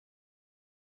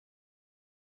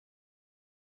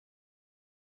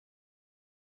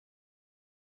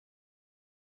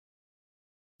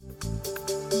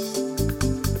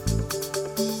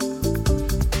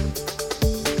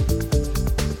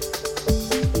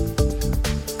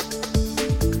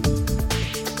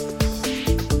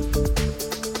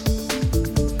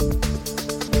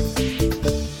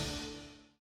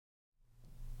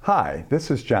Hi, this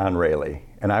is John Raley,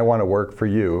 and I want to work for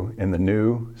you in the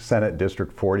new Senate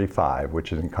District 45,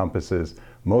 which encompasses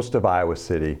most of Iowa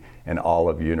City and all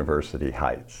of University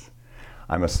Heights.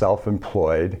 I'm a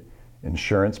self-employed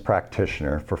insurance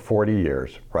practitioner for 40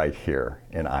 years right here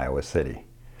in Iowa City.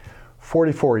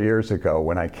 44 years ago,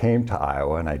 when I came to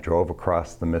Iowa and I drove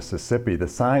across the Mississippi, the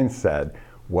sign said,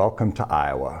 "Welcome to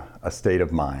Iowa, a state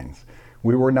of minds."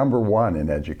 We were #1 in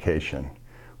education.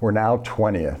 We're now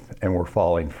 20th, and we're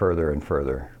falling further and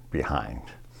further behind.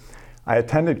 I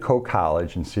attended Coe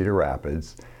College in Cedar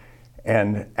Rapids,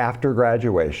 and after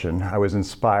graduation, I was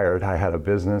inspired. I had a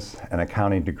business and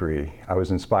accounting degree. I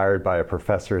was inspired by a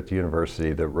professor at the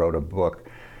university that wrote a book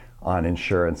on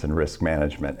insurance and risk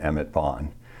management, Emmett Vaughn.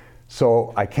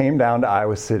 So I came down to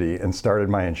Iowa City and started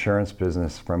my insurance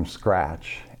business from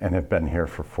scratch and have been here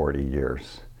for 40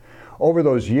 years. Over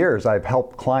those years, I've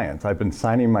helped clients. I've been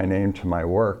signing my name to my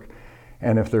work,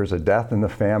 and if there's a death in the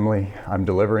family, I'm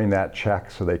delivering that check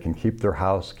so they can keep their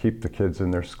house, keep the kids in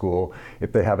their school.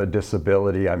 If they have a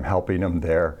disability, I'm helping them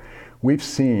there. We've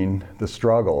seen the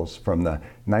struggles from the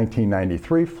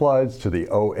 1993 floods to the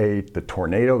 '08, the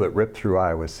tornado that ripped through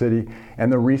Iowa City,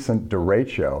 and the recent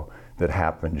derecho that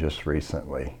happened just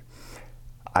recently.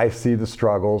 I see the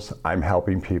struggles. I'm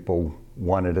helping people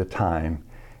one at a time.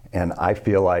 And I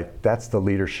feel like that's the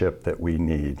leadership that we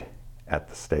need at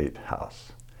the State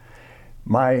House.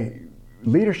 My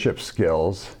leadership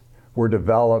skills were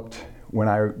developed when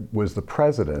I was the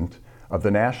president of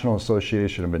the National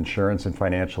Association of Insurance and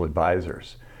Financial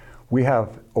Advisors. We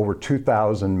have over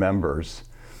 2,000 members,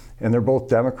 and they're both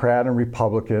Democrat and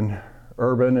Republican,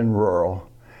 urban and rural,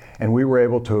 and we were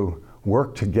able to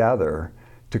work together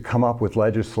to come up with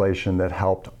legislation that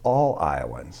helped all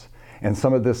Iowans. And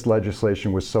some of this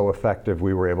legislation was so effective,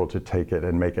 we were able to take it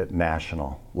and make it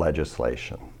national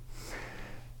legislation.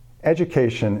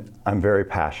 Education, I'm very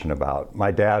passionate about. My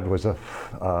dad was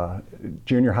a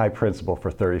junior high principal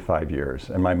for 35 years,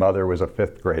 and my mother was a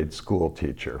 5th grade school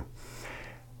teacher.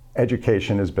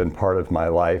 Education has been part of my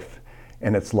life,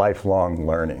 and it's lifelong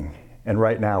learning. And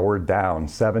right now, we're down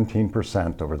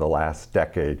 17% over the last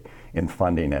decade in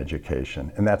funding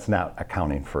education, and that's not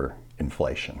accounting for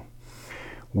inflation.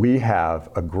 We have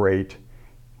a great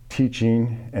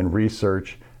teaching and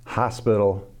research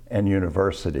hospital and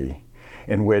university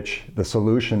in which the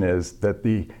solution is that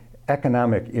the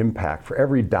economic impact for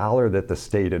every dollar that the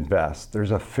state invests,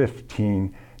 there's a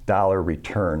 $15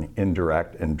 return,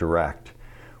 indirect and direct,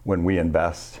 when we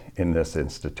invest in this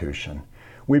institution.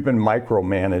 We've been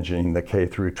micromanaging the K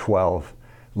through 12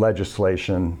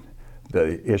 legislation,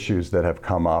 the issues that have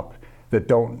come up that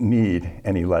don't need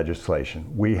any legislation.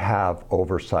 We have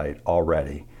oversight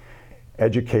already.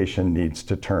 Education needs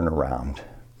to turn around.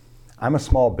 I'm a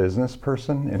small business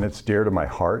person, and it's dear to my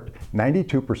heart.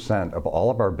 92% of all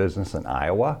of our business in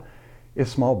Iowa is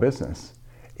small business.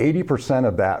 80%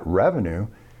 of that revenue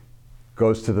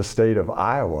goes to the state of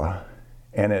Iowa,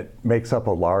 and it makes up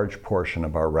a large portion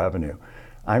of our revenue.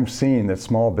 I'm seeing that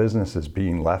small business is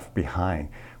being left behind.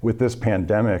 With this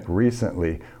pandemic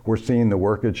recently, we're seeing the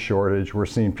workage shortage. We're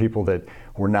seeing people that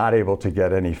were not able to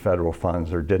get any federal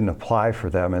funds or didn't apply for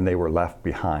them, and they were left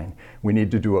behind. We need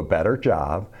to do a better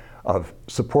job of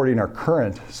supporting our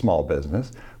current small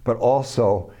business, but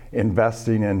also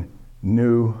investing in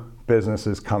new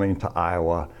businesses coming to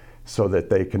Iowa so that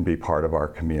they can be part of our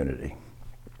community.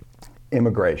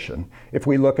 Immigration. If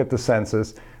we look at the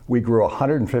census, we grew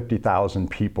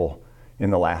 150,000 people in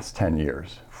the last 10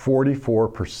 years.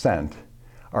 44%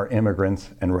 are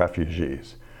immigrants and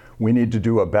refugees. We need to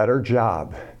do a better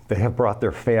job. They have brought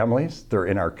their families, they're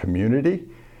in our community,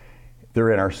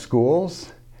 they're in our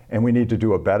schools, and we need to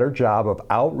do a better job of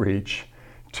outreach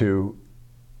to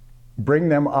bring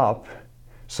them up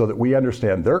so that we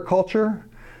understand their culture,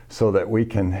 so that we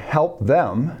can help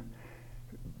them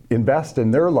invest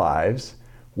in their lives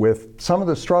with some of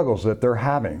the struggles that they're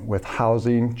having with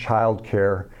housing,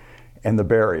 childcare, and the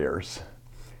barriers.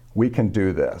 We can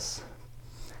do this.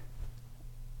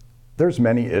 There's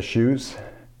many issues.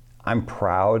 I'm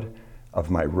proud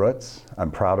of my roots. I'm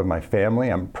proud of my family.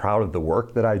 I'm proud of the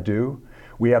work that I do.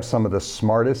 We have some of the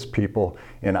smartest people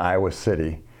in Iowa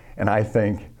City, and I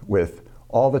think with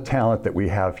all the talent that we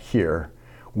have here,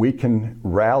 we can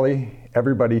rally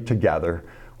everybody together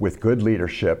with good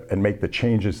leadership and make the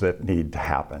changes that need to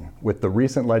happen. With the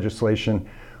recent legislation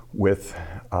with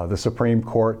the Supreme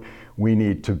Court, we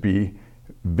need to be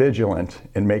vigilant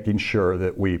in making sure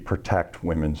that we protect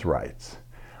women's rights.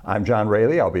 I'm John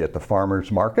Raley. I'll be at the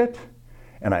Farmers Market,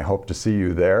 and I hope to see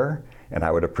you there, and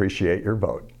I would appreciate your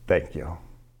vote. Thank you.